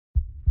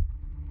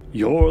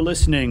You're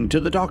listening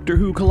to the Doctor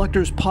Who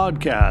Collectors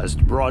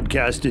Podcast,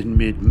 broadcast in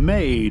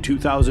mid-May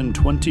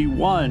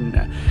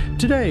 2021.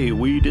 Today,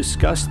 we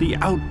discuss the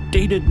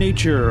outdated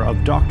nature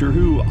of Doctor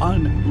Who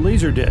on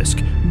laserdisc,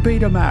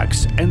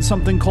 betamax, and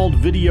something called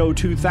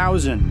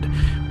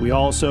video2000. We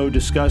also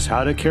discuss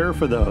how to care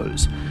for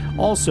those.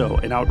 Also,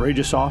 an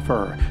outrageous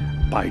offer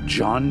by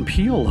John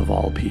Peel, of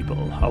all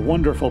people, a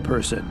wonderful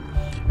person.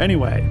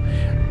 Anyway,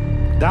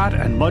 that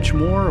and much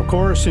more, of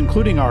course,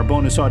 including our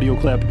bonus audio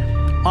clip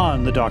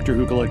on the Doctor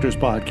Who Collectors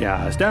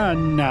Podcast.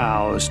 And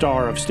now,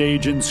 star of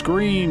stage and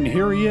screen,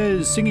 here he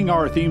is, singing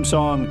our theme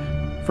song,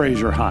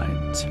 Fraser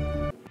Hines.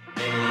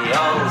 They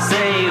all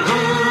say,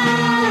 who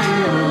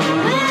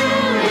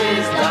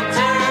is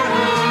Doctor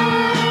Who?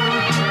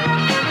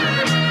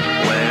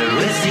 Where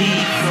is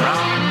he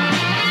from?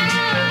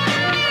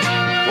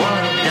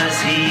 What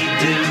does he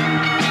do?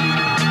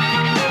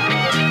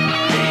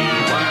 They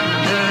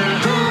wonder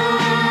who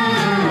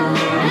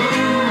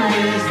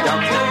is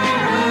Doctor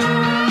Who.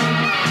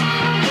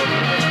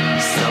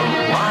 So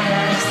I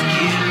ask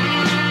you,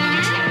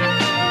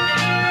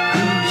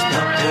 who's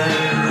Doctor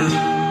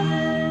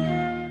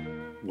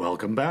Who?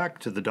 Welcome back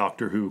to the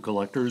Doctor Who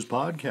Collectors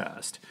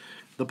Podcast,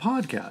 the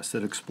podcast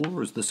that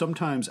explores the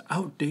sometimes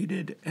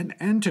outdated and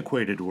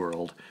antiquated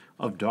world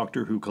of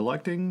Doctor Who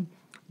collecting,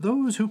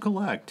 those who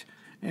collect,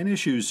 and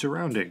issues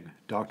surrounding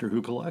Doctor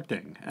Who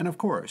collecting, and of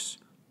course,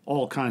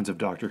 all kinds of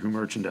Doctor Who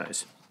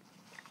merchandise.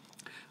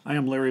 I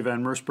am Larry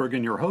Van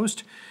Mersbergen, your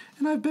host,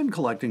 and I've been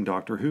collecting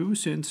Doctor Who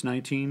since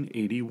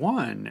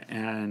 1981,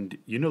 and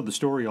you know the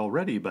story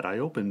already, but I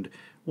opened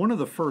one of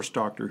the first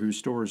Doctor Who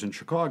stores in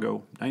Chicago,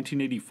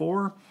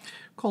 1984,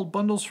 called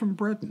Bundles from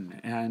Britain,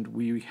 and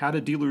we had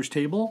a dealer's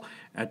table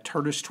at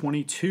TARDIS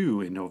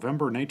 22 in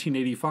November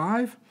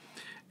 1985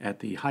 at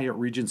the Hyatt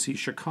Regency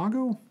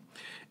Chicago,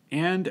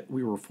 and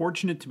we were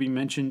fortunate to be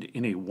mentioned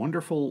in a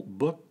wonderful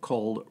book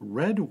called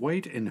Red,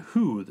 White, and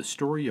Who, the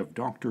Story of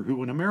Doctor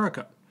Who in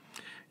America.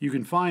 You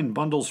can find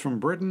Bundles from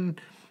Britain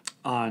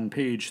on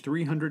page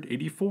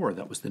 384.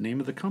 That was the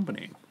name of the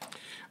company.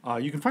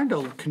 You can find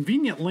a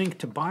convenient link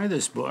to buy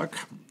this book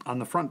on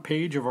the front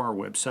page of our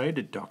website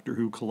at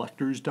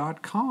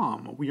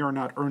drwhocollectors.com. We are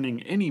not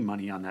earning any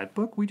money on that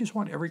book. We just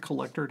want every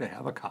collector to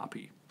have a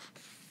copy.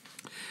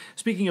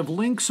 Speaking of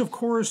links, of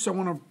course, I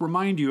want to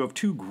remind you of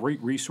two great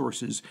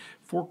resources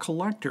for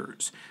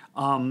collectors.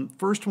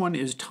 First one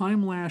is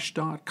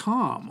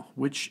timelash.com,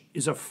 which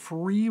is a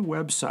free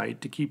website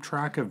to keep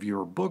track of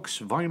your books,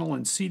 vinyl,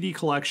 and CD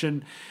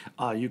collection.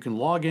 You can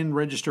log in,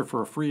 register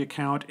for a free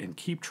account, and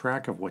keep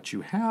track of what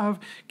you have,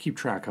 keep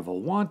track of a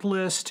want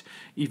list,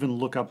 even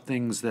look up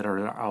things that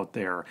are out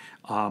there.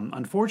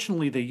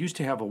 Unfortunately, they used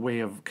to have a way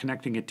of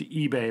connecting it to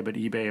eBay, but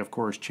eBay, of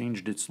course,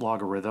 changed its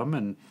logarithm,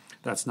 and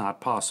that's not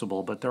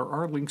possible, but there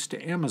are links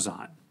to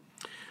Amazon.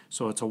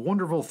 So it's a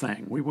wonderful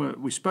thing.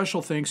 We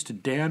special thanks to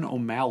Dan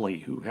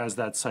O'Malley, who has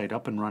that site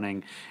up and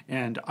running,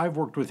 and I've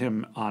worked with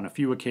him on a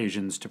few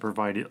occasions to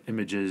provide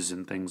images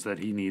and things that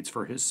he needs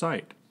for his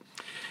site.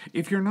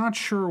 If you're not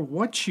sure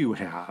what you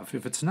have,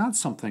 if it's not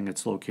something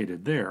that's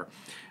located there,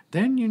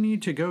 then you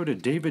need to go to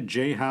David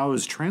J.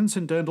 Howe's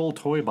Transcendental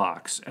Toy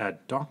Box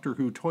at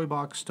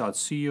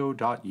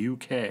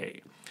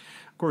drwhotoybox.co.uk.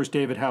 Of course,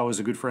 David Howe is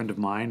a good friend of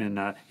mine,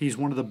 and he's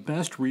one of the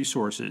best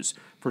resources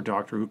for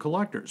Doctor Who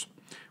collectors.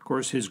 Of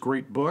course, his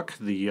great book,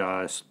 the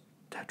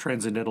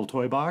Transcendental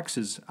Toy Box,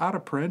 is out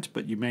of print,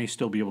 but you may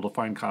still be able to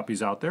find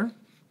copies out there.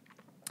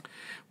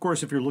 Of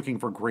course, if you're looking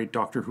for great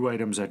Doctor Who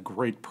items at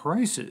great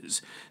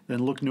prices,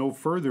 then look no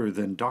further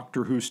than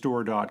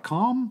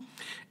DoctorWhoStore.com,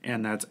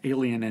 and that's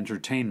Alien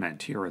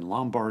Entertainment here in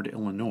Lombard,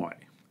 Illinois.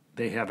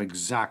 They have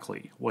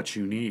exactly what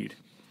you need.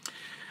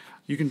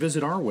 You can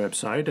visit our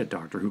website at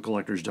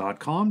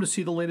drwhocollectors.com to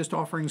see the latest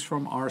offerings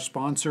from our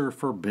sponsor,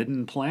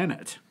 Forbidden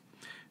Planet.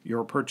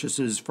 Your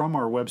purchases from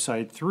our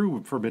website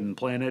through Forbidden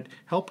Planet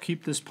help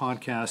keep this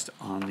podcast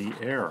on the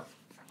air.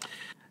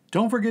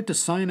 Don't forget to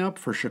sign up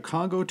for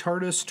Chicago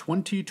TARDIS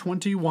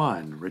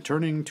 2021,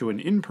 returning to an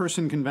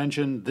in-person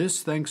convention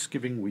this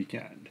Thanksgiving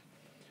weekend.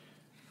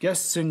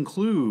 Guests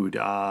include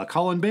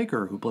Colin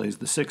Baker, who plays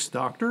the Sixth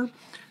Doctor,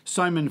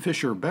 Simon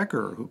Fisher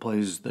Becker, who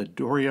plays the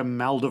Doria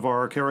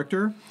Maldivar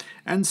character,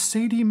 and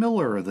Sadie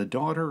Miller, the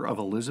daughter of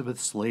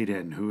Elizabeth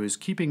Sladen, who is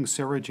keeping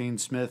Sarah Jane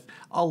Smith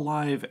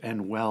alive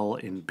and well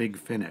in Big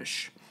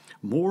Finish.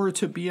 More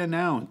to be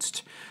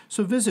announced.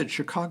 So visit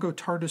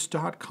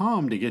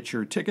chicagotardis.com to get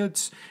your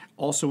tickets,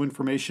 also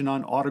information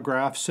on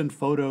autographs and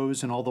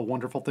photos and all the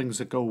wonderful things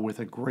that go with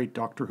a great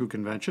Doctor Who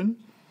convention.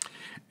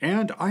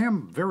 And I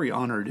am very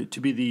honored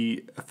to be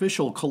the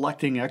official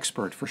collecting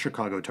expert for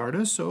Chicago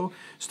TARDIS, so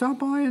stop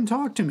by and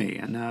talk to me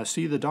and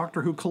see the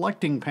Doctor Who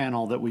collecting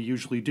panel that we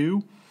usually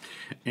do.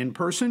 In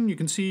person, you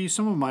can see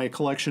some of my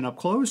collection up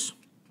close.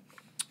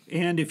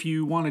 And if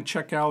you want to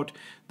check out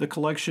the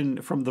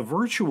collection from the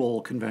virtual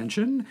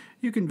convention,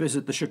 you can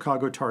visit the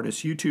Chicago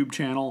TARDIS YouTube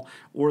channel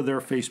or their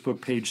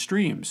Facebook page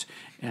streams.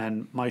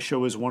 And my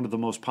show is one of the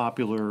most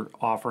popular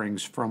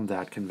offerings from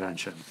that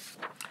convention.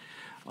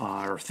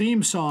 Our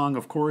theme song,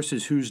 of course,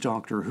 is Who's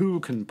Doctor Who,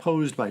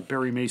 composed by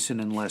Barry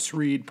Mason and Les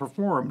Reed,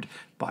 performed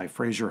by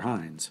Fraser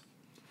Hines.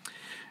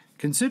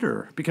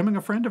 Consider becoming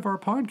a friend of our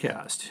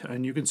podcast,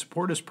 and you can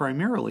support us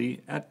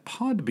primarily at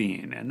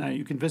Podbean, and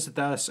you can visit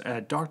us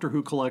at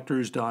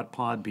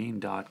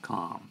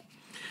doctorwhocollectors.podbean.com.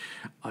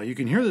 You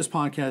can hear this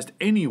podcast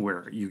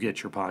anywhere you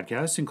get your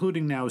podcasts,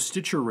 including now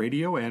Stitcher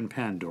Radio and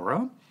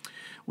Pandora.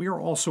 We are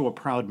also a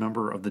proud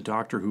member of the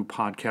Doctor Who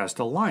Podcast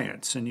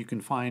Alliance, and you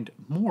can find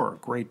more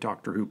great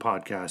Doctor Who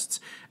podcasts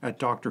at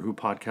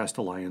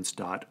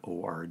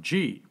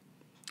drwhopodcastalliance.org.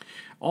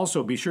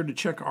 Also, be sure to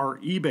check our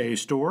eBay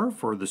store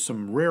for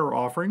some rare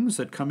offerings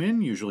that come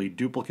in, usually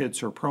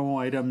duplicates or promo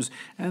items,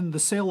 and the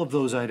sale of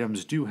those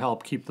items do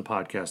help keep the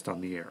podcast on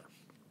the air.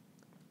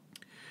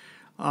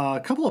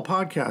 A couple of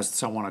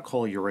podcasts I want to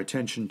call your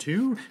attention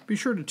to. Be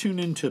sure to tune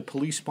in to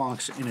Police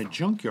Box in a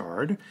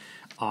Junkyard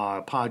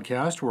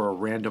podcast where a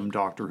random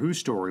Doctor Who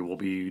story will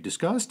be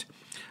discussed.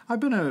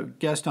 I've been a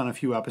guest on a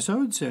few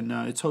episodes, and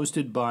it's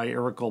hosted by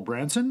Eric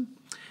Branson,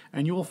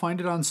 and you will find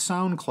it on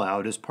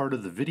SoundCloud as part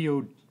of the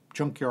Video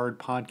Junkyard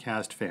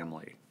podcast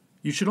family.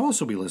 You should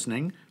also be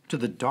listening to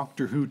the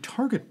Doctor Who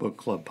Target Book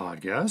Club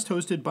podcast,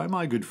 hosted by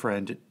my good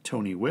friend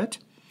Tony Witt,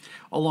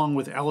 along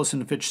with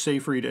Alison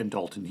Fitch-Seyfried and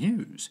Dalton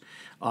Hughes.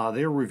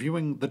 They are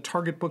reviewing the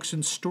Target books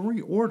in story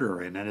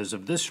order, and as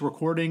of this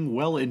recording,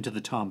 well into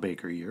the Tom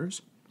Baker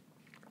years.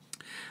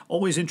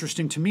 Always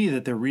interesting to me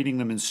that they're reading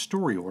them in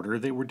story order.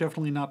 They were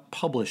definitely not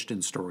published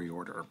in story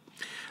order.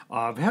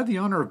 I've had the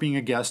honor of being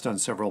a guest on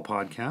several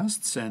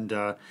podcasts, and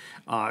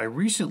I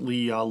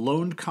recently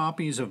loaned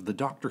copies of the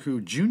Doctor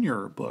Who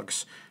Junior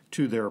books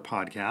to their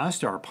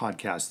podcast, our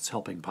Podcasts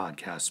Helping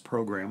Podcasts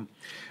program,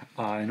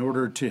 in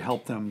order to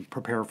help them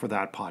prepare for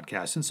that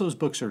podcast, since those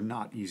books are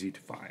not easy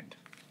to find.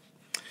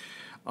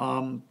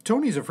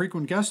 Tony's a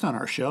frequent guest on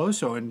our show,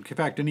 so in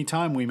fact,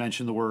 anytime we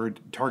mention the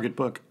word Target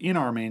book in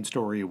our main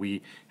story,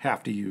 we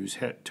have to use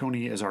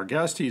Tony as our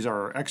guest. He's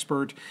our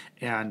expert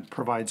and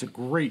provides a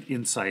great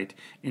insight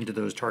into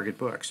those Target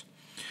books.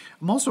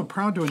 I'm also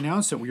proud to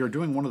announce that we are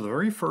doing one of the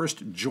very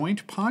first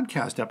joint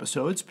podcast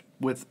episodes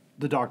with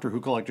the Doctor Who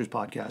Collectors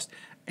podcast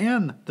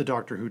and the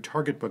Doctor Who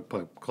Target Book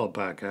Club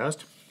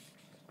podcast.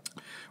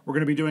 We're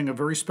going to be doing a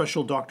very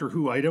special Doctor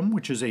Who item,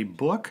 which is a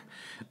book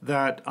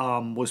that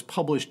was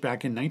published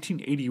back in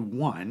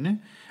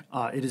 1981.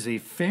 It is a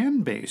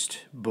fan-based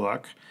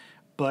book,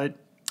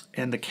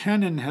 and the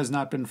canon has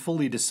not been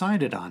fully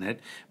decided on it,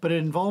 but it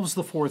involves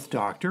the Fourth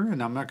Doctor,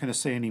 and I'm not going to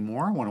say any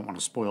more. I don't want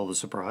to spoil the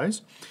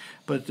surprise.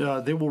 But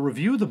they will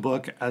review the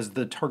book as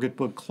the Target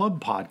Book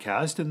Club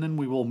podcast, and then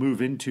we will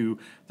move into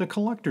the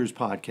Collectors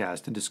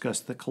podcast and discuss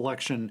the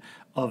collection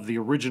of the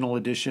original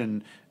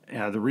edition,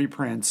 the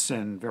reprints,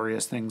 and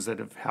various things that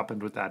have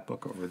happened with that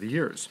book over the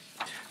years.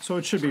 So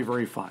it should be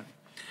very fun.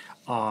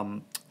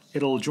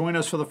 It'll join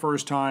us for the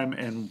first time,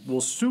 and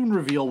we'll soon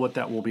reveal what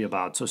that will be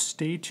about, so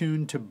stay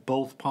tuned to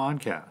both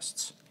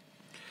podcasts.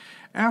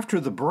 After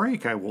the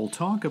break, I will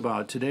talk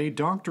about today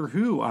Doctor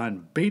Who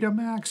on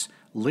betamax,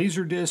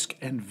 laserdisc,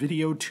 and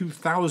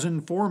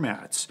video2000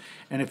 formats.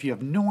 And if you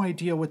have no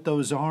idea what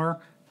those are,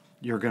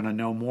 you're going to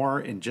know more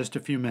in just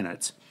a few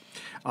minutes.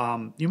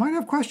 You might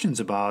have questions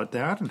about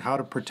that and how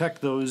to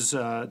protect those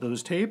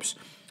tapes.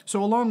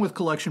 So along with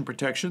collection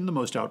protection, the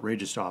most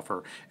outrageous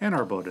offer, and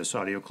our bonus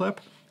audio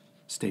clip,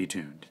 stay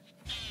tuned.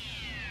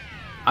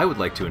 I would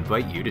like to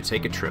invite you to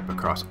take a trip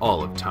across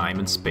all of time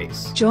and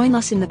space. Join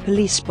us in the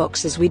police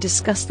box as we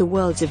discuss the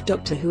worlds of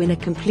Doctor Who in a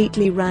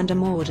completely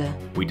random order.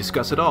 We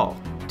discuss it all.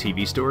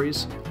 TV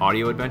stories,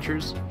 audio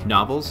adventures,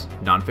 novels,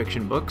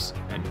 nonfiction books,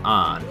 and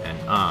on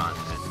and on.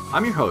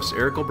 I'm your host,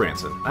 Eric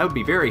Branson. I would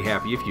be very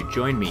happy if you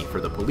join me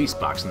for the Police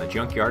Box in the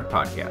Junkyard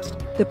podcast.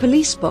 The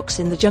Police Box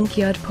in the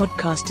Junkyard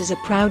podcast is a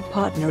proud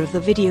partner of the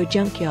Video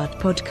Junkyard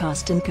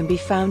podcast and can be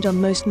found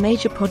on most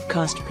major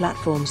podcast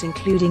platforms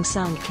including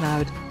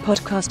SoundCloud,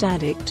 Podcast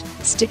Addict,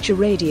 Stitcher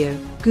Radio,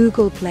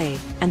 Google Play,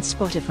 and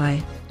Spotify.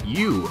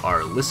 You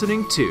are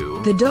listening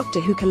to the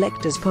Doctor Who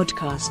Collectors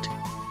podcast.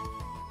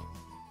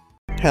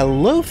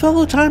 Hello,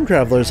 fellow time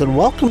travelers, and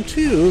welcome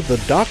to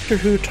the Doctor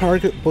Who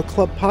Target Book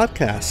Club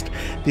podcast,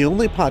 the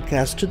only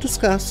podcast to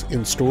discuss,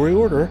 in story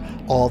order,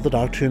 all the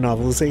Doctor Who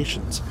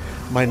novelizations.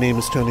 My name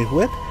is Tony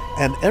Witt,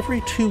 and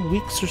every 2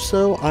 weeks or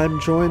so, I'm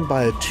joined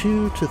by a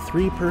 2 to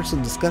 3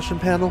 person discussion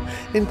panel,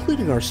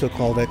 including our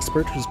so-called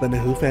expert who's been a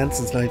Who fan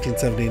since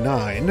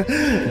 1979.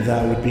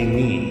 That would be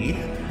me.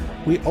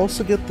 We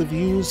also get the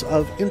views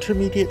of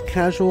intermediate,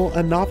 casual,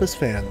 and novice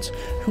fans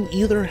who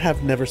either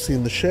have never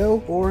seen the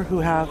show or who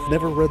have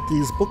never read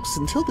these books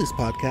until these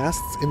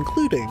podcasts,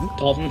 including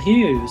Dalton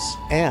Hughes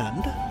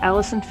and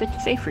Alison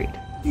Fitch-Seyfried.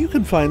 You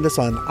can find us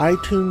on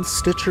iTunes,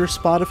 Stitcher,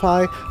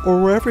 Spotify,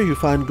 or wherever you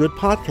find good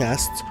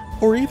podcasts,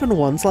 or even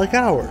ones like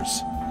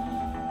ours.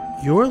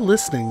 You're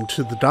listening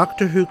to the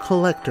Doctor Who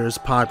Collectors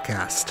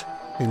podcast.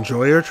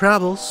 Enjoy your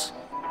travels.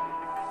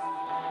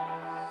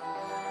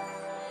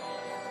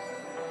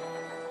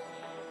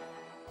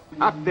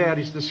 Up there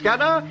is the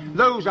scanner,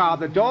 those are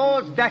the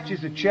doors, that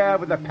is a chair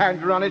with a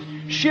panda on it.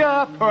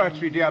 Sheer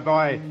poetry, dear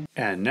boy.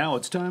 And now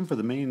it's time for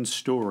the main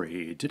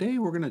story. Today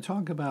we're going to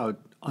talk about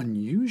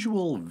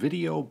unusual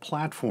video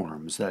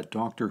platforms that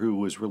Doctor Who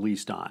was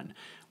released on.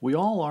 We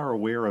all are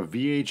aware of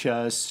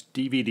VHS,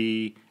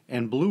 DVD,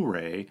 and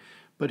Blu-ray,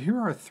 but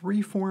here are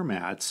three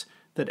formats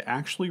that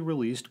actually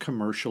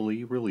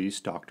commercially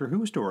released Doctor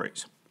Who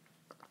stories.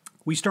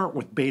 We start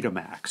with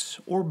Betamax,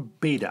 or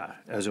Beta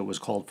as it was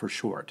called for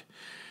short.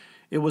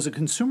 It was a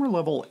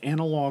consumer-level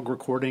analog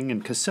recording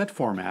and cassette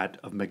format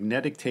of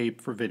magnetic tape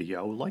for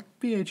video, like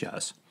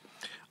VHS.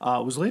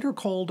 It was later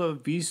called a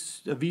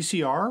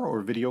VCR,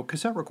 or video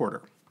cassette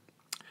recorder.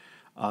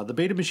 The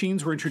Beta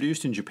machines were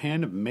introduced in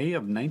Japan in May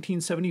of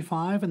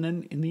 1975 and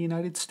then in the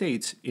United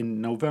States in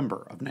November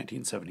of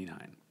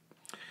 1979.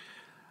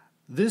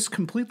 This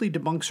completely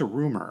debunks a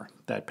rumor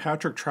that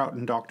Patrick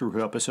Troughton Doctor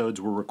Who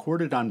episodes were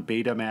recorded on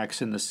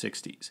Betamax in the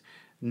 60s.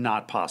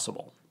 Not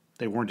possible.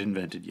 They weren't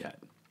invented yet.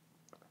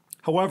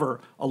 However,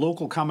 a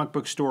local comic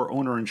book store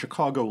owner in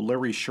Chicago,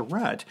 Larry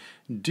Charette,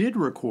 did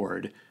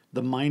record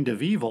The Mind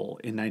of Evil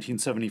in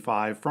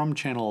 1975 from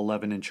Channel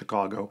 11 in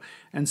Chicago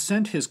and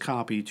sent his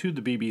copy to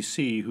the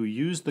BBC, who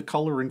used the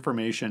color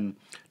information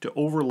to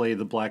overlay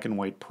the black and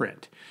white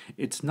print.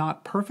 It's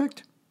not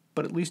perfect,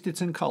 but at least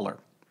it's in color.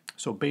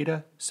 So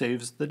Beta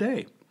saves the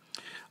day.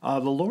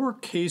 The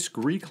lowercase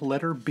Greek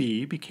letter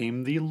B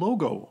became the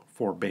logo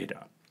for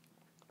Beta.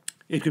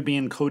 It could be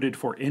encoded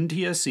for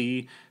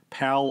NTSC,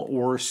 PAL,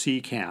 or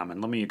CCAM,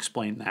 and let me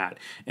explain that.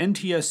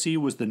 NTSC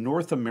was the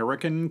North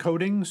American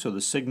encoding, so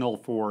the signal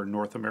for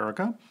North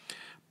America.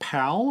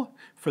 PAL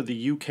for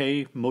the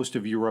UK, most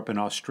of Europe, and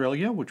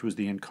Australia, which was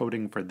the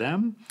encoding for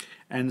them.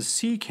 And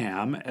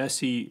CCAM,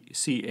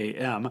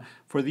 SECAM,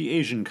 for the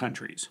Asian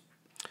countries.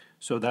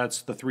 So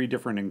that's the three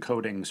different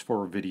encodings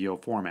for video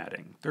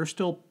formatting. They're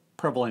still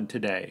prevalent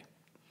today.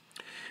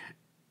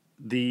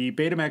 The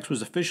Betamax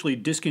was officially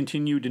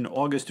discontinued in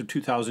August of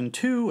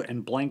 2002,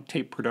 and blank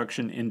tape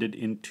production ended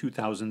in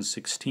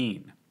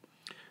 2016.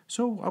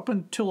 So up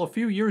until a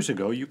few years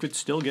ago, you could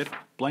still get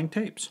blank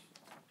tapes.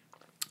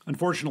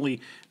 Unfortunately,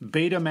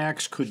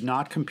 Betamax could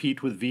not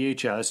compete with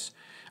VHS.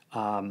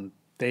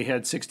 They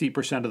had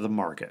 60% of the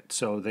market,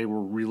 so they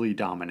were really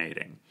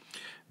dominating.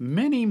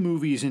 Many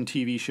movies and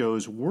TV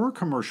shows were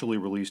commercially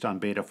released on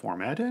Beta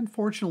format, and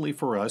fortunately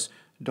for us,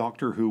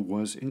 Doctor Who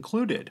was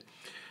included.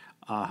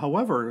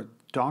 However,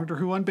 Doctor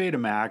Who on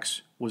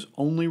Betamax was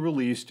only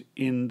released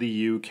in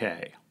the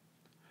UK,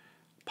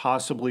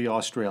 possibly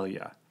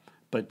Australia,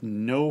 but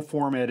no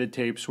formatted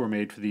tapes were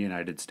made for the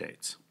United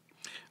States.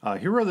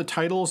 Here are the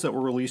titles that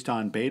were released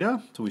on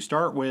Beta. So we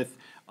start with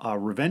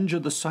Revenge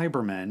of the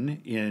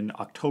Cybermen in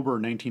October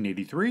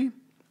 1983.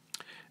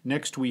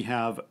 Next we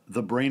have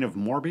The Brain of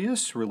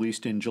Morbius,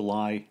 released in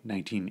July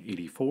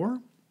 1984.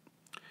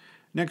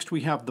 Next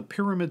we have The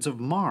Pyramids of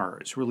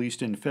Mars,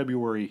 released in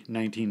February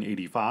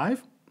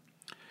 1985.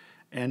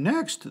 And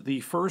next,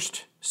 the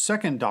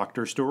second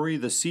Doctor story,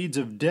 The Seeds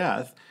of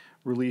Death,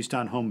 released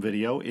on home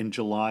video in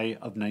July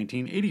of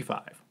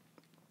 1985.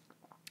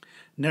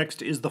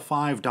 Next is The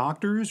Five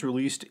Doctors,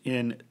 released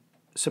in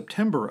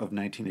September of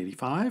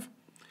 1985.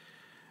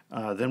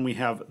 Then we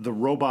have The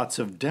Robots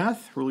of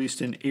Death,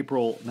 released in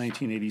April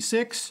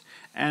 1986.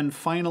 And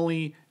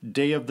finally,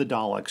 Day of the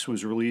Daleks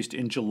was released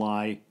in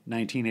July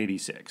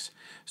 1986.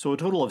 So a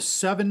total of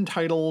 7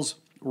 titles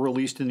were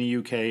released in the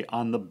UK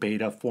on the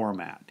Beta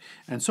format.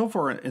 And so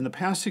far, in the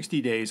past 60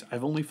 days,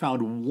 I've only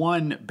found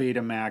one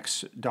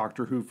Betamax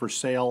Doctor Who for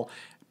sale,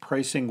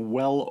 pricing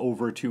well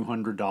over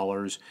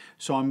 $200.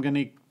 So I'm going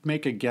to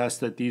make a guess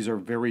that these are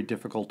very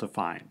difficult to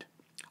find.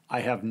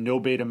 I have no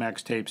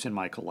Betamax tapes in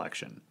my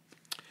collection.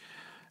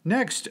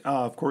 Next,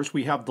 of course,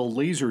 we have the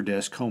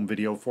laserdisc home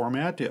video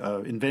format,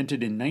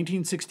 invented in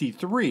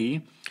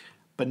 1963,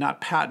 but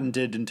not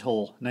patented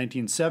until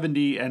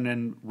 1970, and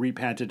then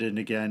repatented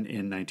again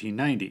in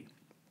 1990.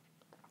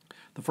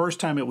 The first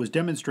time it was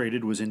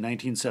demonstrated was in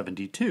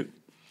 1972.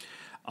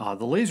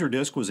 The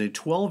laserdisc was a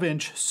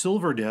 12-inch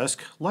silver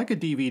disc, like a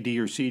DVD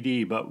or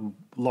CD, but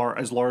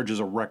as large as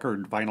a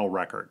vinyl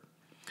record.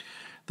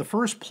 The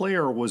first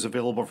player was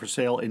available for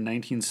sale in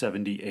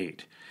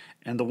 1978.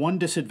 And the one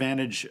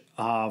disadvantage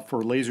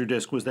for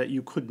Laserdisc was that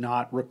you could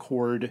not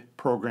record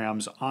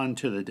programs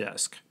onto the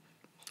disc.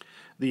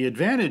 The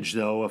advantage,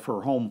 though,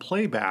 for home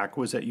playback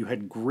was that you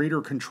had greater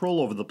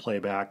control over the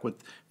playback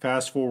with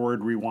fast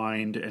forward,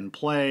 rewind, and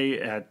play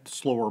at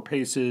slower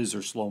paces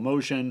or slow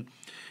motion,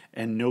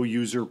 and no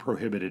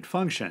user-prohibited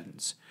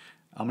functions.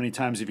 How many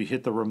times have you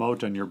hit the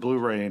remote on your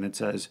Blu-ray and it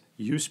says,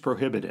 use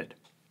prohibited?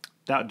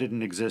 That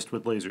didn't exist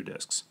with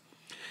Laserdiscs.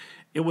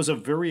 It was a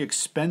very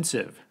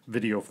expensive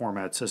video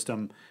format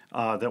system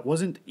that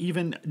wasn't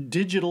even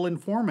digital in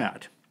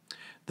format.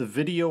 The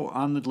video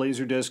on the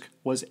Laserdisc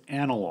was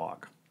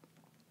analog,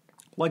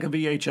 like a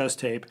VHS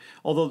tape,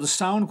 although the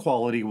sound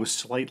quality was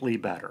slightly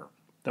better.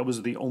 That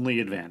was the only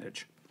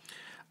advantage.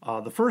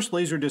 The first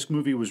Laserdisc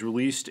movie was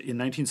released in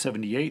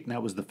 1978, and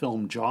that was the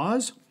film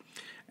Jaws,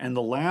 and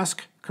the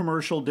last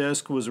commercial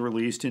disc was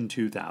released in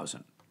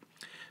 2000.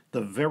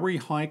 The very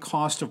high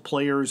cost of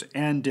players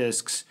and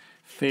discs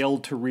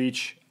failed to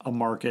reach a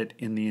market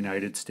in the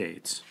United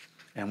States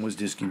and was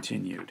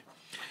discontinued.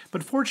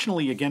 But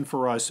fortunately, again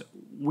for us,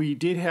 we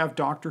did have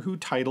Doctor Who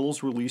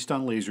titles released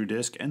on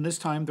Laserdisc, and this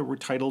time there were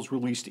titles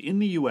released in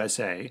the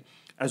USA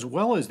as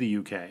well as the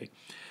UK,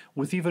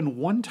 with even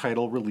one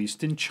title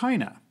released in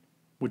China,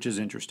 which is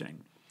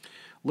interesting.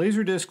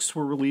 Laserdiscs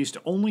were released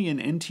only in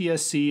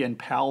NTSC and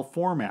PAL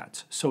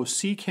formats, so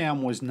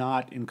CCAM was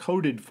not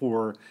encoded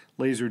for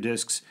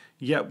Laserdiscs,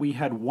 yet we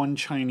had one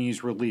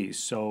Chinese release,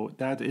 so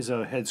that is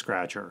a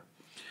head-scratcher.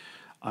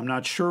 I'm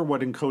not sure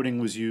what encoding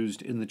was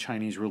used in the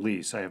Chinese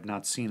release. I have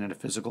not seen a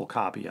physical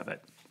copy of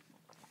it.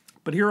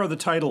 But here are the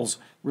titles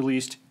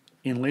released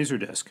in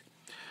Laserdisc.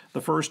 The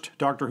first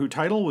Doctor Who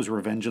title was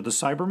Revenge of the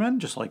Cybermen,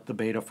 just like the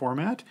beta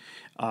format,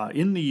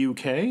 in the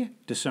UK,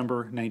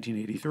 December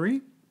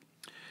 1983.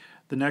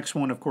 The next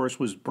one, of course,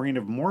 was Brain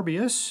of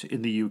Morbius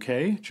in the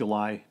UK,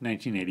 July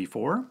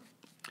 1984.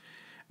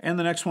 And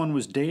the next one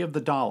was Day of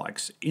the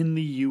Daleks in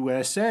the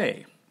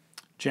USA,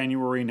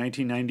 January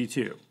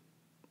 1992.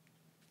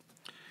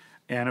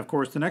 And of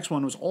course, the next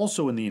one was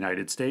also in the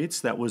United States.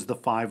 That was The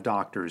Five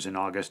Doctors in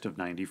August of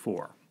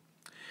 94.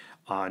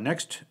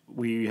 Next,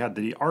 we had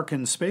the Ark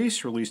in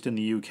Space, released in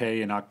the UK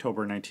in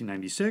October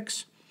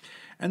 1996.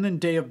 And then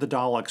Day of the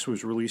Daleks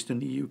was released in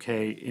the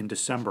UK in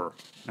December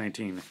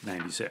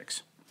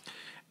 1996.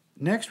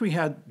 Next, we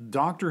had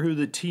Doctor Who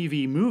the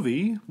TV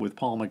movie with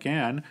Paul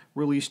McGann,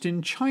 released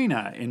in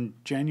China in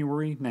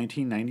January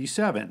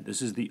 1997.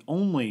 This is the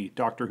only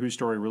Doctor Who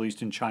story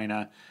released in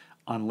China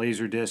on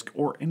Laserdisc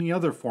or any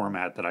other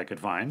format that I could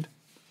find.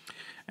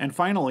 And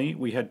finally,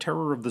 we had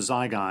Terror of the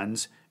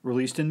Zygons,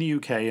 released in the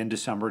UK in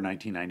December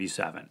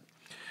 1997.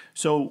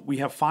 So we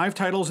have 5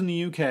 titles in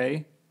the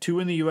UK, 2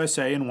 in the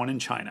USA, and 1 in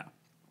China.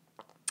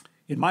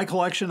 In my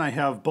collection, I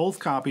have both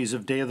copies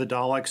of Day of the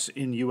Daleks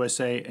in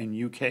USA and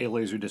UK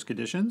Laserdisc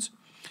editions.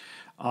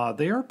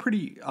 They are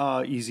pretty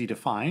easy to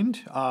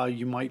find.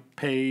 You might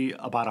pay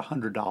about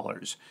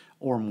 $100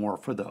 or more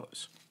for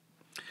those.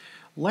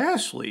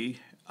 Lastly,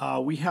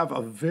 we have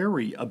a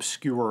very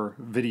obscure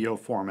video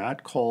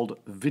format called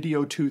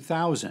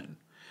Video2000,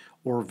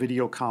 or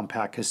Video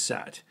Compact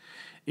Cassette.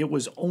 It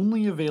was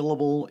only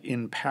available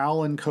in PAL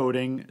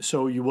encoding,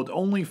 so you would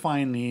only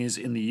find these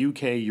in the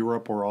UK,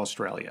 Europe, or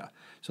Australia.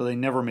 So they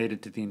never made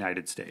it to the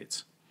United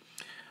States.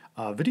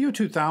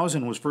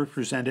 Video2000 was first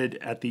presented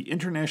at the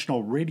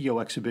International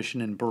Radio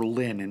Exhibition in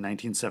Berlin in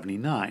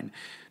 1979.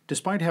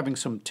 Despite having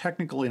some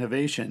technical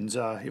innovations,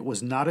 it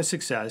was not a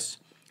success,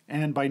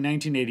 and by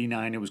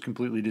 1989 it was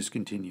completely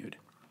discontinued.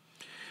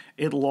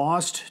 It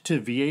lost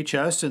to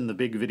VHS in the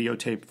big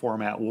videotape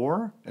format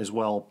war. As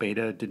well,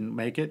 Beta didn't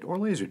make it, or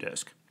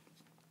Laserdisc.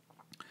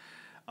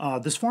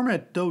 This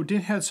format, though,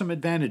 did have some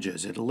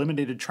advantages. It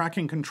eliminated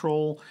tracking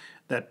control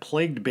that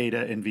plagued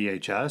Beta and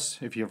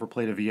VHS. If you ever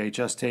played a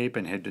VHS tape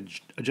and had to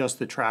adjust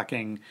the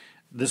tracking,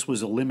 this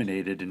was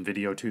eliminated in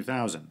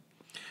Video2000.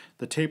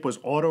 The tape was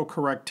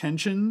auto-correct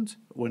tensions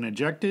when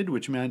ejected,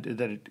 which meant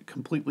that it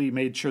completely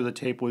made sure the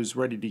tape was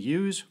ready to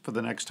use for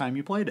the next time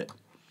you played it.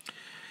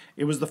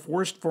 It was the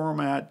first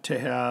format to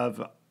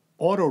have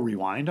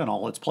auto-rewind on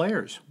all its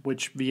players,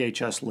 which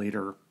VHS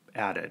later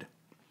added.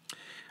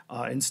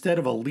 Instead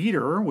of a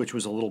leader, which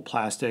was a little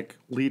plastic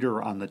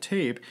leader on the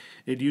tape,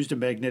 it used a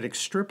magnetic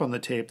strip on the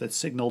tape that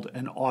signaled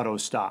an auto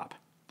stop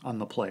on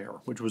the player,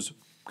 which was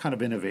kind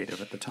of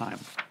innovative at the time.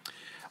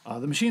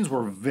 The machines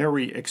were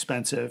very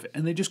expensive,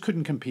 and they just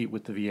couldn't compete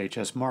with the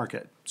VHS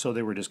market, so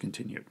they were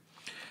discontinued.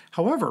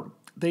 However,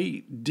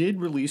 they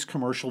did release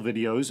commercial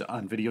videos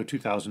on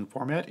Video2000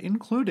 format,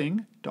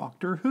 including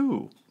Doctor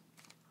Who.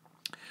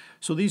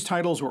 So these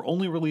titles were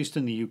only released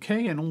in the UK,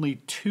 and only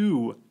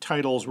 2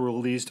 titles were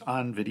released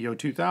on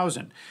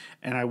Video2000.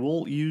 And I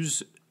will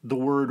use the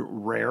word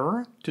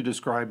rare to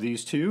describe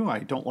these 2. I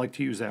don't like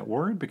to use that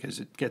word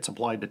because it gets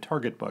applied to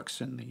target books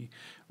in the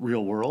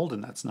real world,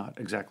 and that's not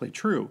exactly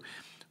true.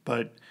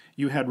 But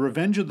you had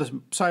Revenge of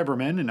the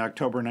Cybermen in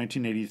October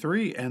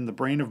 1983 and The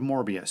Brain of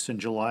Morbius in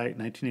July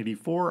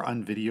 1984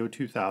 on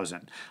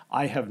Video2000.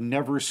 I have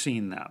never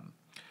seen them.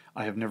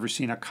 I have never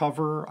seen a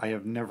cover. I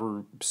have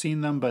never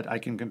seen them, but I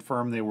can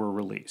confirm they were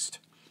released.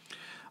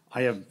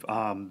 I have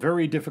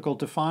very difficult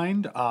to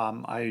find.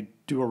 I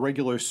do a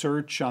regular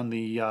search on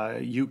the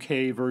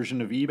UK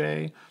version of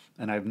eBay,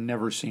 and I've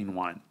never seen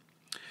one.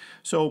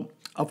 So,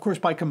 of course,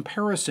 by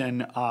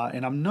comparison,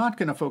 and I'm not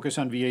going to focus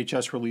on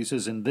VHS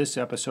releases in this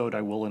episode,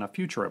 I will in a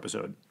future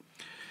episode.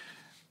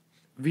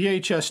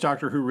 VHS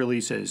Doctor Who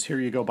releases, here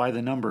you go by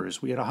the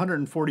numbers. We had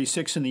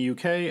 146 in the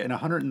UK and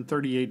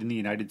 138 in the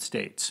United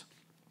States.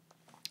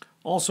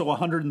 Also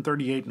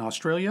 138 in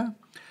Australia,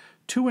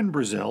 2 in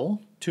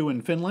Brazil, 2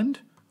 in Finland,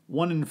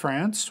 1 in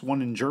France,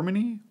 1 in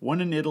Germany,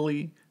 1 in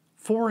Italy,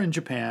 4 in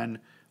Japan,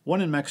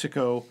 1 in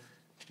Mexico,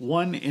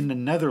 1 in the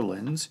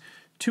Netherlands,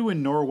 2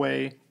 in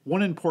Norway,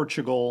 1 in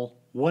Portugal,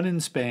 1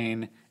 in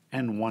Spain,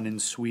 and 1 in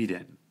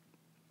Sweden.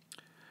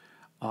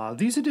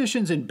 These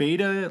editions in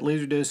Beta,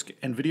 Laserdisc,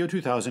 and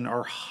Video2000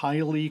 are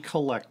highly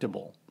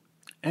collectible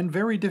and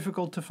very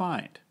difficult to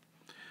find.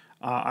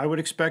 I would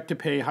expect to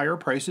pay higher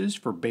prices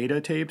for Beta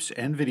tapes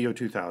and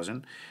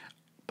Video2000,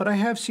 but I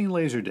have seen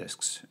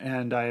laserdiscs,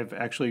 and I've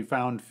actually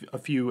found a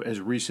few as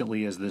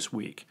recently as this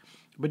week.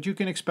 But you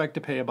can expect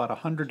to pay about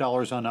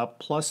 $100 on up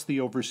plus the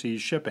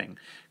overseas shipping,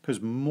 because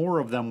more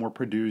of them were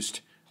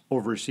produced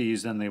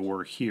overseas than they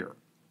were here.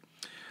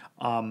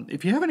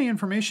 If you have any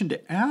information to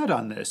add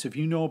on this, if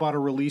you know about a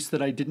release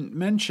that I didn't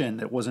mention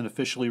that wasn't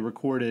officially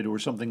recorded or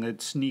something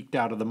that sneaked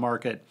out of the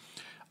market,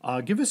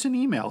 give us an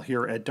email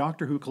here at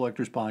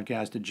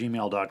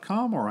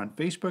drwhocollectorspodcast@gmail.com or on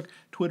Facebook,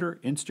 Twitter,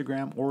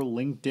 Instagram, or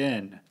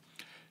LinkedIn.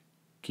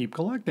 Keep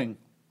collecting.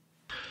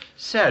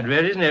 Sad,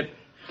 really, isn't it?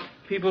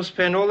 People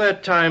spend all their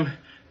time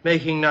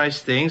making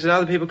nice things, and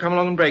other people come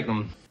along and break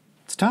them.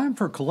 It's time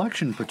for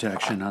collection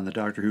protection on the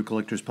Doctor Who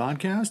Collectors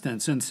Podcast,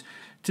 and since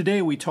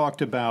today we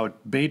talked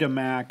about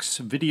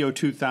betamax,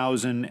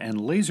 video2000, and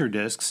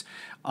laserdiscs,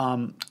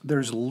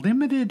 there's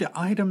limited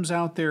items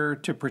out there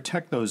to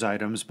protect those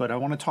items, but I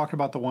want to talk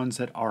about the ones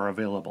that are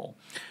available.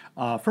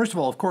 First of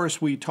all, of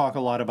course, we talk a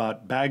lot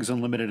about Bags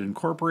Unlimited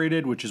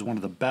Incorporated, which is one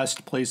of the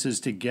best places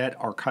to get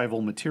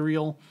archival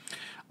material.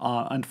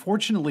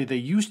 Unfortunately, they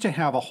used to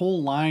have a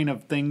whole line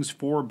of things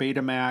for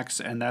Betamax,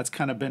 and that's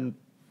kind of been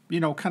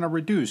kind of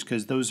reduced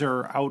because those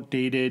are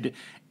outdated,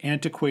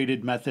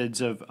 antiquated methods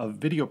of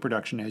video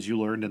production, as you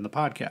learned in the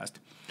podcast.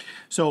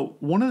 So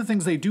one of the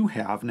things they do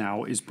have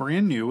now is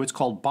brand new. It's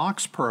called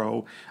Box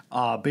Pro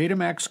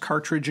Betamax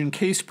Cartridge and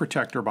Case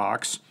Protector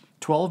Box,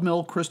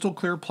 12mm crystal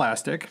clear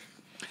plastic.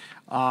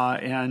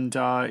 And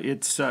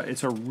it's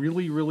a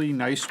really, really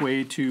nice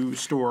way to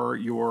store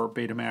your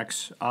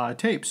Betamax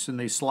tapes. And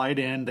they slide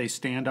in, they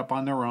stand up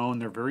on their own,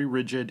 they're very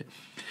rigid.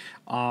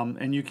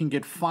 And you can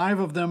get 5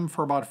 of them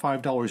for about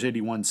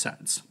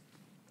 $5.81.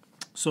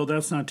 So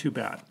that's not too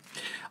bad.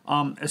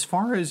 As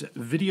far as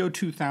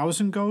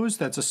video2000 goes,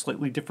 that's a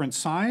slightly different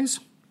size.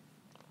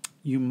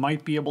 You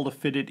might be able to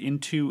fit it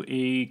into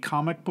a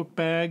comic book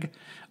bag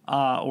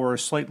or a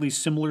slightly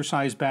similar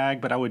size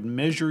bag, but I would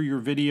measure your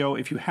video.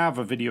 If you have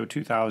a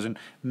video2000,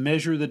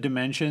 measure the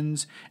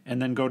dimensions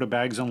and then go to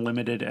Bags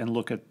Unlimited and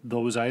look at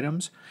those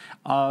items.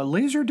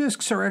 Laser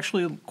discs are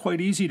actually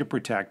quite easy to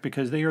protect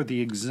because they are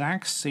the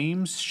exact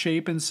same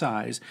shape and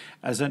size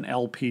as an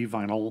LP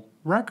vinyl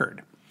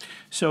record.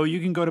 So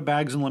you can go to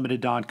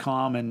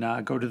bagsunlimited.com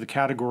and go to the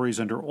categories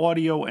under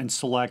audio and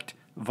select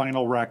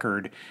vinyl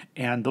record,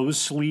 and those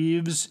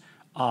sleeves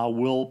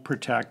will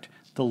protect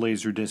the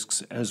laser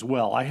discs as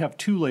well. I have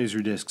 2 laser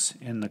discs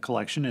in the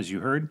collection, as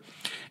you heard,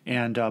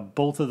 and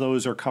both of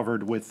those are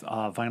covered with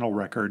vinyl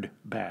record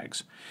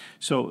bags.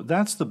 So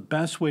that's the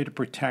best way to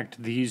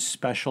protect these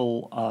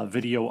special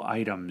video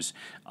items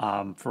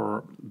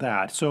for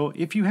that. So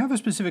if you have a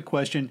specific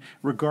question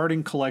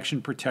regarding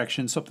collection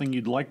protection, something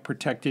you'd like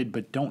protected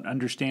but don't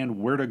understand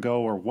where to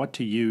go or what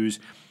to use,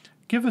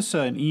 give us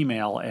an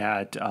email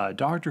at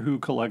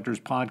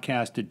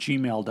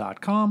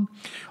drwhocollectorspodcast@gmail.com,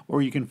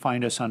 or you can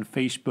find us on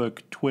Facebook,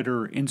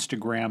 Twitter,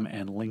 Instagram,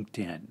 and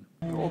LinkedIn.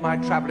 All my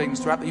travellings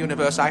throughout the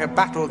universe, I have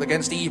battled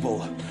against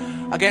evil,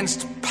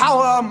 against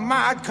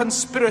power-mad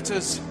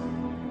conspirators.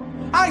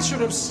 I should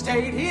have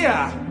stayed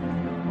here.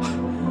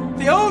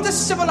 The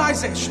oldest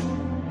civilization.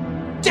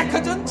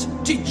 Decadent,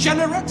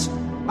 degenerate,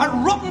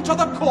 and rotten to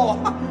the core.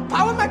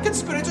 Power-mad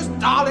conspirators,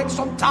 Daleks,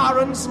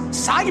 Sontarans,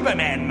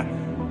 Cybermen.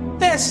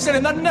 They're still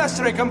in the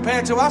nursery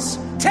compared to us.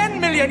 10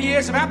 million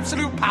years of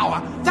absolute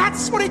power.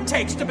 That's what it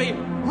takes to be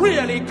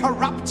really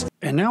corrupt.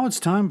 And now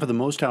it's time for the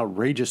most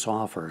outrageous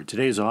offer.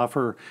 Today's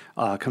offer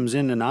comes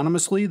in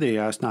anonymously. They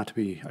asked not to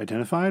be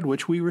identified,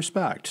 which we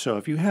respect. So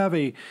if you have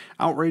a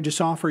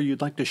outrageous offer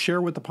you'd like to share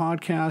with the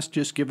podcast,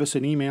 just give us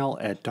an email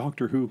at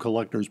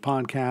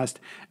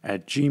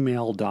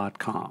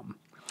drwhocollectorspodcast@gmail.com.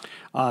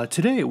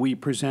 Today we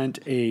present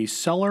a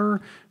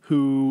seller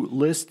who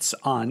lists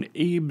on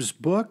Abe's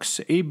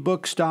Books,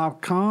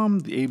 abebooks.com,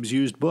 Abe's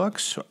Used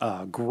Books,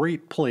 a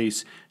great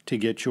place to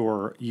get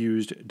your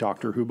used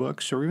Doctor Who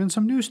books or even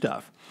some new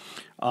stuff.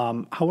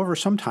 However,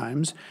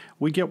 sometimes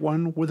we get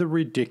one with a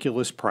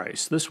ridiculous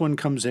price. This one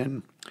comes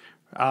in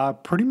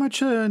pretty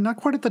much not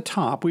quite at the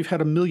top. We've had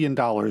 $1 million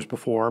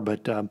before,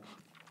 but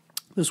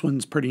this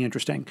one's pretty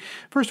interesting.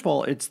 First of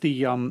all, it's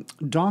the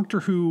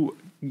Doctor Who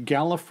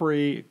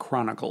Gallifrey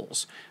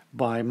Chronicles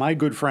by my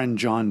good friend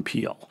John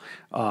Peel.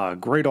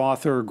 Great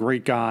author,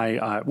 great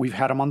guy. We've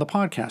had him on the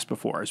podcast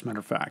before, as a matter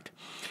of fact.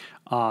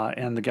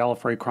 And the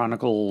Gallifrey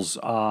Chronicles,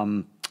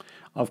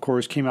 of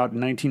course, came out in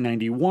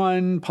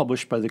 1991,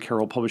 published by the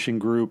Carroll Publishing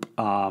Group.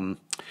 And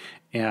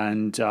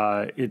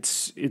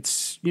it's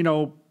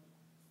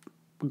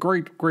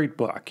great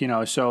book,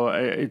 so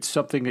it's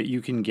something that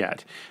you can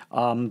get.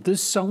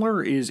 This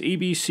seller is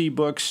ABC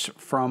Books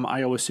from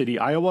Iowa City,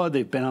 Iowa.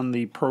 They've been on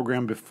the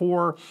program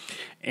before,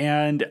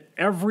 and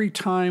every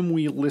time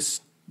we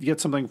get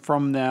something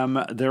from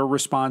them, their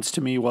response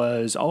to me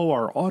was,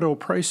 our auto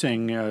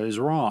pricing is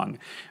wrong.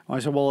 I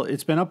said, well,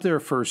 it's been up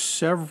there for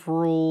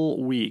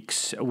several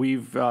weeks.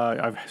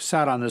 I've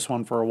sat on this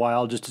one for a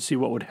while just to see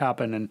what would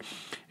happen, and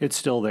it's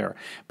still there.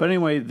 But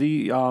anyway,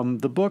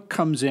 the book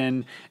comes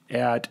in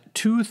at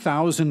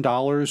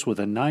 $2,000 with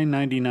a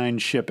 $9.99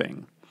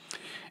 shipping.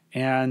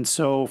 And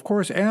so, of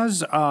course,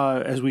 as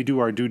we do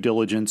our due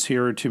diligence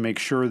here to make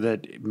sure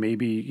that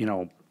maybe,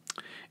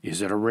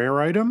 is it a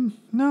rare item?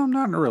 No,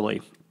 not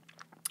really.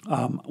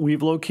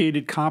 We've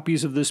located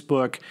copies of this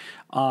book,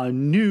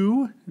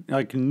 new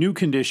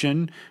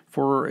condition,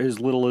 for as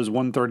little as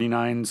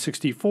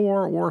 $139.64,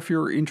 or if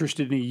you're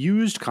interested in a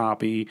used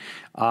copy,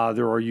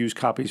 there are used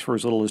copies for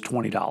as little as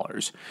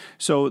 $20.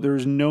 So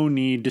there's no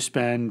need to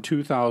spend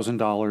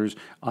 $2,000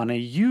 on a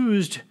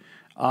used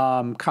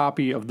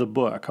copy of the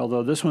book,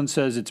 although this one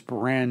says it's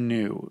brand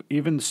new.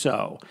 Even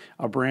so,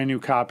 a brand new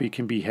copy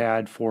can be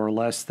had for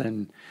less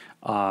than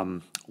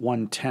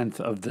 1/10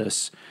 of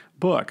this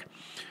book.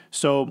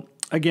 So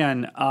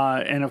again,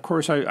 and of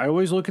course, I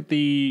always look at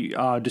the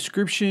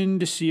description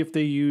to see if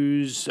they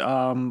use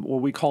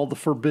what we call the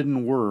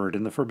forbidden word,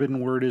 and the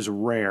forbidden word is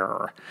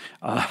rare.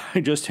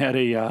 I just had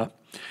on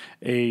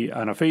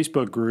a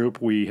Facebook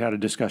group, we had a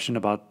discussion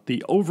about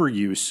the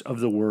overuse of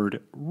the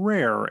word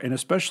rare, and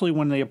especially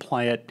when they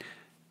apply it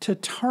to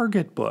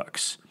Target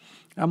books.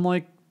 I'm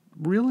like,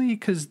 really?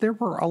 Because there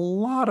were a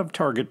lot of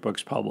Target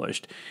books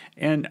published,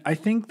 and I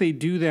think they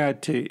do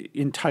that to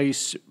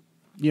entice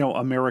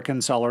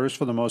American sellers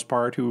for the most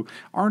part who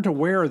aren't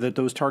aware that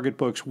those Target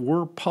books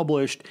were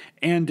published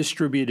and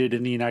distributed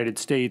in the United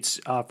States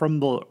from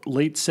the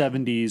late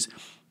 70s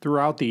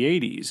throughout the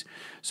 80s.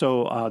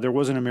 So there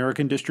was an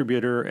American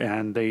distributor,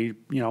 and they,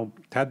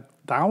 had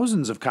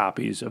thousands of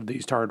copies of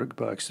these Target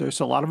books. There's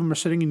a lot of them are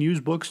sitting in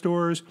used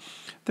bookstores.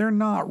 They're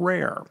not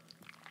rare.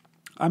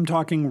 I'm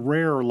talking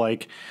rare,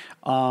 like,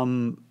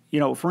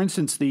 for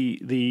instance,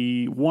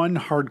 the one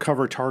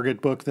hardcover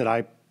Target book that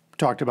I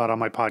talked about on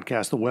my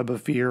podcast, The Web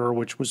of Fear,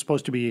 which was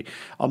supposed to be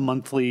a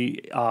monthly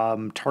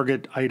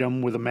Target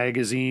item with a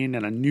magazine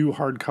and a new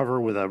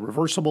hardcover with a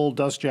reversible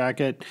dust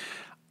jacket.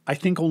 I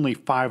think only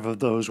 5 of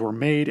those were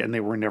made, and they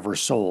were never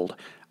sold.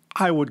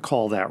 I would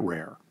call that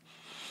rare.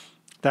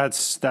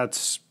 That's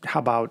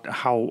about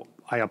how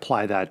I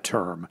apply that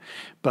term.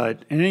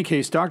 But in any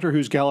case, Doctor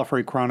Who's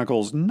Gallifrey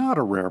Chronicles, not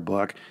a rare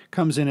book,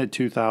 comes in at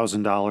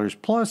 $2,000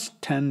 plus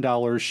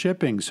 $10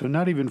 shipping, so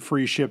not even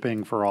free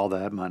shipping for all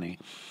that money.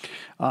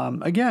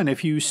 Again,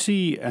 if you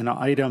see an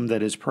item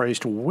that is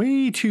priced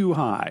way too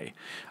high,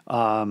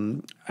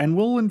 and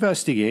we'll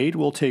investigate,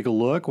 we'll take a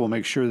look, we'll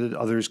make sure that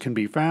others can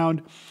be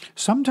found.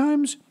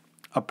 Sometimes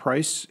a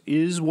price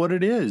is what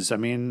it is. I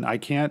mean, I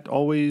can't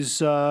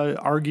always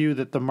argue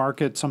that the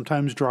market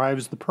sometimes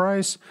drives the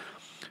price,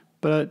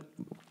 but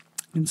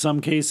in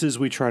some cases,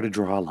 we try to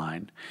draw a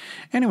line.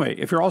 Anyway,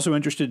 if you're also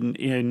interested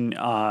in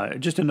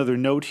just another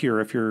note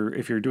here, if you're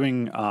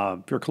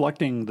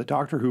collecting the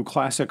Doctor Who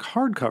classic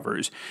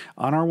hardcovers,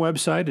 on our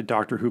website at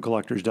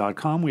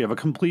DoctorWhoCollectors.com, we have a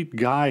complete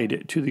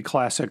guide to the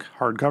classic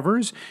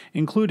hardcovers,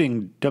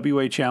 including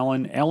W.H.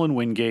 Allen, Alan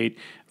Wingate,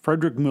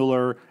 Frederick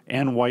Mueller,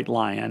 and White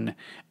Lion,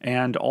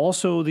 and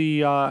also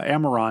the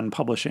Amaron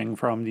Publishing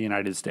from the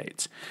United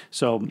States.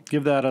 So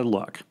give that a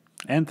look,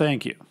 and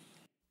thank you.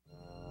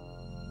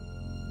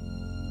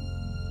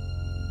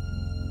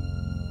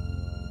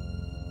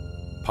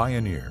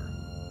 Pioneer.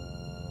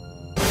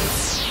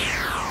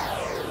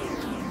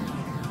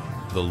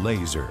 The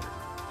laser.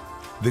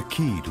 The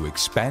key to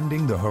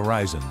expanding the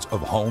horizons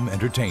of home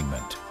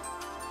entertainment.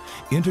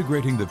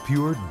 Integrating the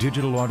pure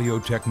digital audio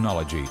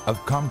technology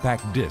of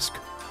compact disc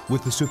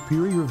with the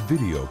superior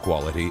video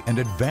quality and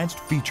advanced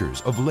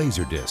features of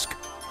laserdisc.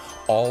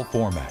 All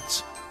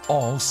formats,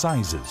 all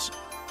sizes,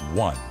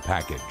 one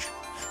package.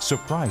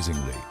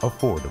 Surprisingly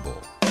affordable.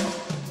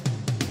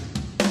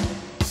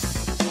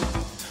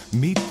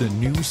 Meet the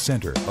new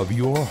center of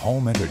your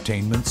home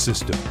entertainment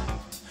system.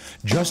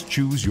 Just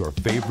choose your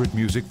favorite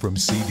music from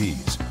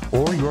CDs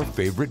or your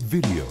favorite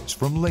videos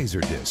from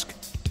Laserdisc.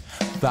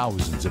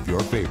 Thousands of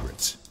your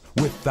favorites,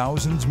 with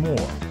thousands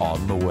more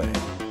on the way.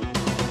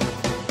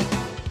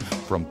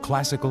 From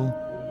classical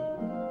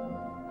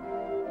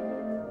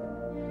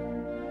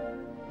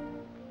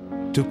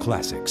to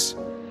classics.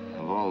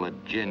 Of all the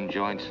gin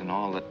joints in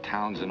all the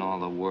towns in all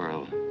the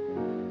world,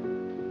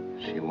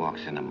 she walks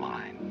into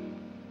mine.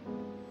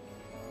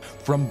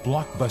 From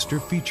blockbuster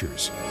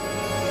features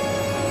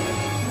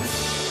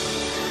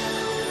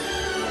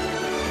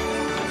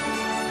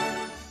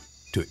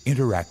to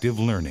interactive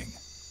learning.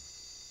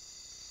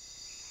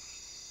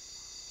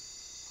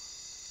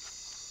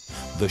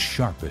 The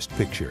sharpest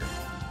picture.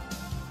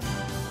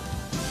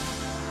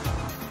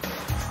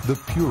 The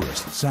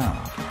purest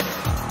sound.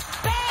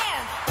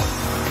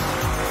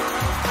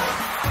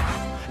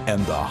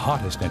 And the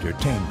hottest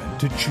entertainment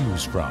to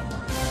choose from.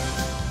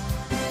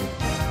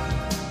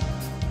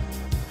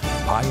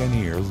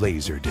 Pioneer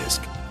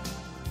Laserdisc.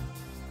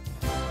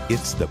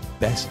 It's the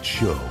best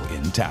show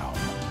in town.